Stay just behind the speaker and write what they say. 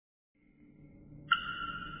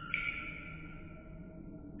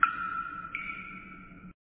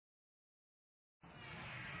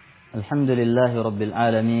Alhamdulillahi Rabbil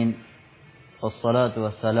Alamin. Wassalatu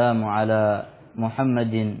wassalamu ala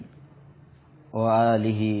Muhammadin wa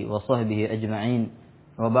alihi wa sahbihi ajma'in.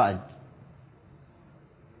 Wa ba'd.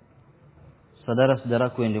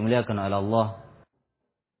 Saudara-saudaraku yang dimuliakan oleh Allah,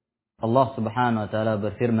 Allah subhanahu wa ta'ala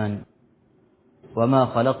berfirman, "Wa ma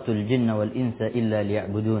khalaqtul jinna wal insa illa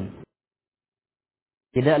liya'budun."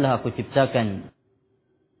 Tidaklah aku ciptakan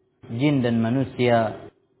jin dan manusia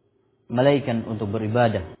melainkan untuk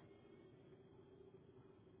beribadah.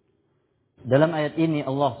 Dalam ayat ini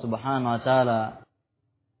Allah subhanahu wa ta'ala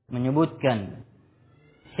menyebutkan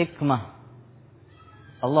hikmah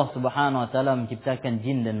Allah subhanahu wa ta'ala menciptakan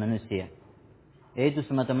jin dan manusia, yaitu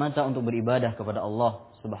semata-mata untuk beribadah kepada Allah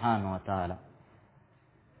subhanahu wa ta'ala.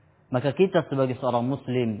 Maka kita sebagai seorang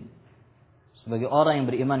muslim, sebagai orang yang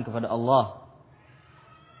beriman kepada Allah,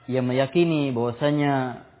 yang meyakini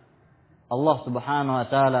bahwasanya Allah subhanahu wa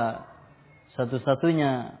ta'ala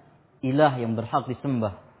satu-satunya ilah yang berhak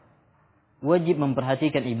disembah, wajib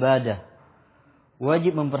memperhatikan ibadah,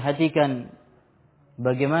 wajib memperhatikan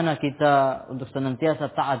bagaimana kita untuk senantiasa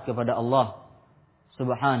taat kepada Allah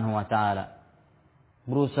subhanahu wa ta'ala,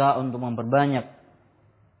 berusaha untuk memperbanyak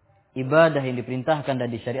ibadah yang diperintahkan dan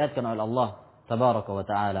disyariatkan oleh Allah tabaraka wa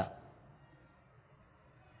ta'ala.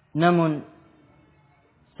 Namun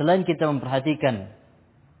selain kita memperhatikan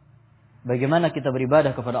bagaimana kita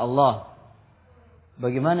beribadah kepada Allah,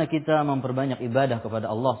 bagaimana kita memperbanyak ibadah kepada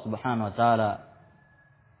Allah subhanahu wa ta'ala,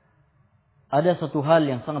 ada satu hal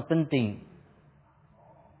yang sangat penting,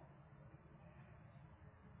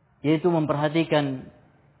 yaitu memperhatikan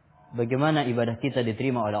bagaimana ibadah kita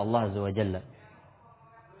diterima oleh Allah azza wa jalla.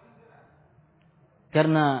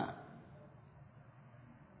 Karena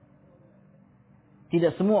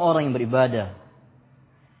tidak semua orang yang beribadah,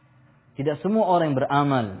 tidak semua orang yang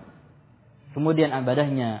beramal, kemudian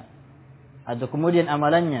ibadahnya atau kemudian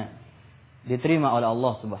amalannya diterima oleh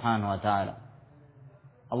Allah subhanahu wa ta'ala.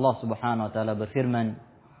 Allah subhanahu wa ta'ala berfirman,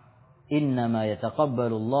 "Innama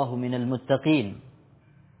yataqabbalu Allahu minal muttaqin."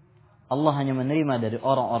 Allah hanya menerima dari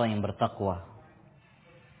orang-orang yang bertakwa.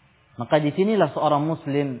 Maka disinilah seorang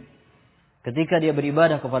muslim ketika dia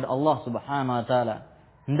beribadah kepada Allah subhanahu wa ta'ala,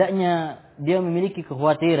 hendaknya dia memiliki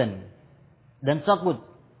kekhawatiran dan takut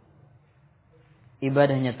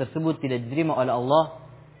ibadahnya tersebut tidak diterima oleh Allah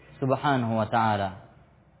subhanahu wa ta'ala.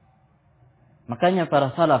 Makanya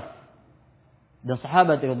para salaf dan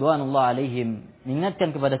sahabat ridwanullah alaihim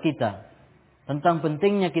mengingatkan kepada kita tentang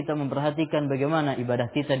pentingnya kita memperhatikan bagaimana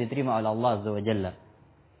ibadah kita diterima oleh Allah azza wa jalla.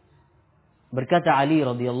 Berkata Ali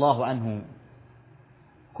radhiyallahu anhu,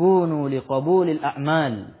 "Kunu liqabulil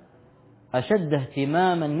a'mal ashadda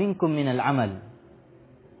ihtimaman minkum minal amal."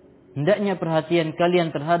 Hendaknya perhatian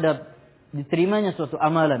kalian terhadap diterimanya suatu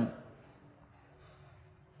amalan,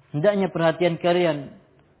 hendaknya perhatian kalian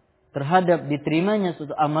terhadap diterimanya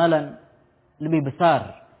suatu amalan lebih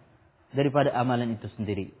besar daripada amalan itu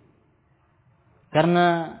sendiri.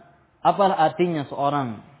 Karena apalah artinya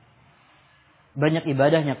seorang banyak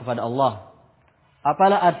ibadahnya kepada Allah,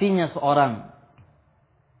 apalah artinya seorang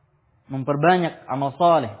memperbanyak amal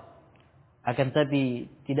saleh, akan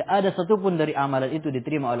tapi tidak ada satupun dari amalan itu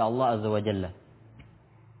diterima oleh Allah azza wa jalla.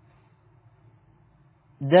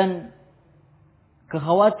 Dan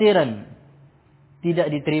kekhawatiran tidak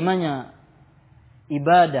diterimanya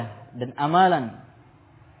ibadah dan amalan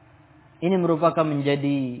ini merupakan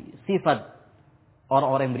menjadi sifat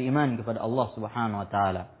orang-orang yang beriman kepada Allah subhanahu wa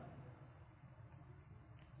ta'ala.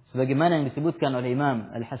 Sebagaimana yang disebutkan oleh Imam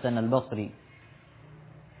Al-Hasan Al-Basri,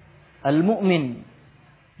 "Al-mu'min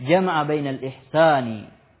jama'a bainal ihsani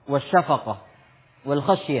wasyafaqah wal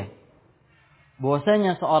khasyah."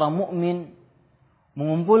 Bahwasanya seorang mukmin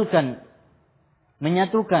mengumpulkan,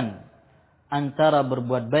 menyatukan antara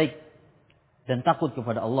berbuat baik dan takut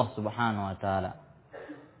kepada Allah subhanahu wa ta'ala.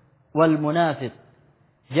 Wal munafiq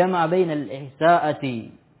jama'a bainal ihsa'ati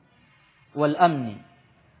wal amni.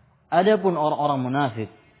 Adapun orang-orang munafik,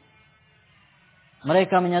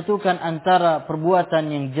 mereka menyatukan antara perbuatan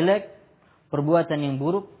yang jelek, perbuatan yang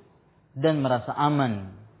buruk, dan merasa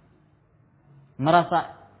aman,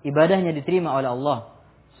 merasa ibadahnya diterima oleh Allah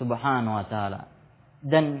subhanahu wa ta'ala.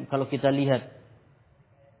 Dan kalau kita lihat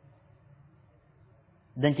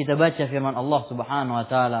dan kita baca firman Allah subhanahu wa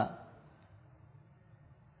ta'ala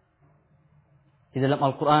di dalam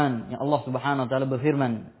Al-Quran, yang Allah subhanahu wa ta'ala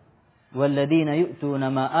berfirman, "Walladzina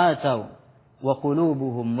yu'tuna ma atau wa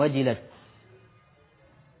qulubuhum wajilat."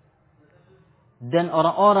 Dan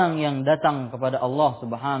orang-orang yang datang kepada Allah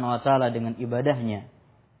subhanahu wa ta'ala dengan ibadahnya,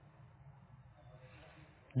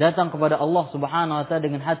 datang kepada Allah subhanahu wa ta'ala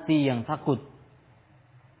dengan hati yang takut.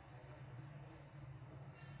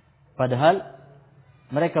 Padahal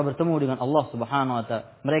Mereka bertemu dengan Allah Subhanahu wa taala.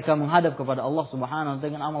 Mereka menghadap kepada Allah Subhanahu wa taala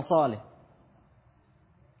dengan amal saleh.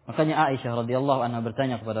 Makanya Aisyah radhiyallahu anha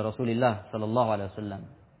bertanya kepada Rasulullah sallallahu alaihi wasallam,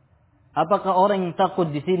 apakah orang yang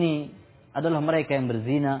takut di sini adalah mereka yang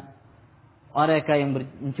berzina, mereka yang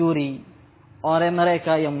mencuri, orang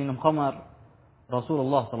mereka yang minum khamar?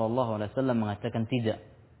 Rasulullah sallallahu alaihi wasallam mengatakan tidak.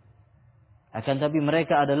 Akan tapi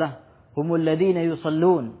mereka adalah humul ladzina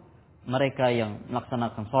yusallun, mereka yang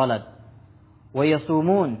melaksanakan salat, wa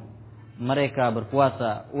yasumun, mereka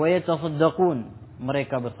berpuasa, wa yatasaddaqun,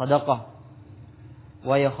 mereka bersedekah,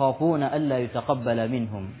 wa yakhafuna alla yutaqabbala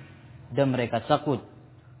minhum, dan mereka takut,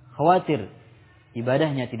 khawatir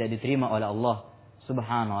ibadahnya tidak diterima oleh Allah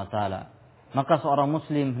Subhanahu wa taala. Maka seorang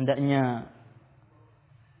muslim hendaknya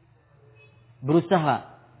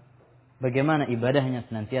berusaha bagaimana ibadahnya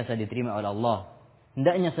senantiasa diterima oleh Allah.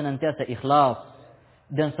 Hendaknya senantiasa ikhlas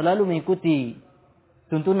dan selalu mengikuti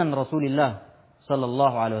tuntunan Rasulullah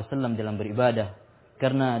sallallahu alaihi wasallam dalam beribadah.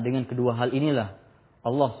 Karena dengan kedua hal inilah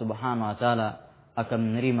Allah Subhanahu wa taala akan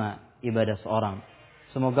menerima ibadah seorang.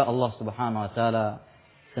 Semoga Allah Subhanahu wa taala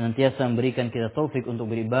senantiasa memberikan kita taufik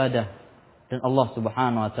untuk beribadah dan Allah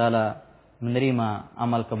Subhanahu wa taala menerima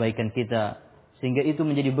amal kebaikan kita sehingga itu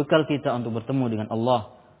menjadi bekal kita untuk bertemu dengan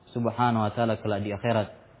Allah Subhanahu wa taala kelak di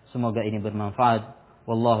akhirat. Semoga ini bermanfaat.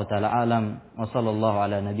 Wallahu taala alam wa sallallahu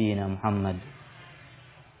ala nabiyyina Muhammad.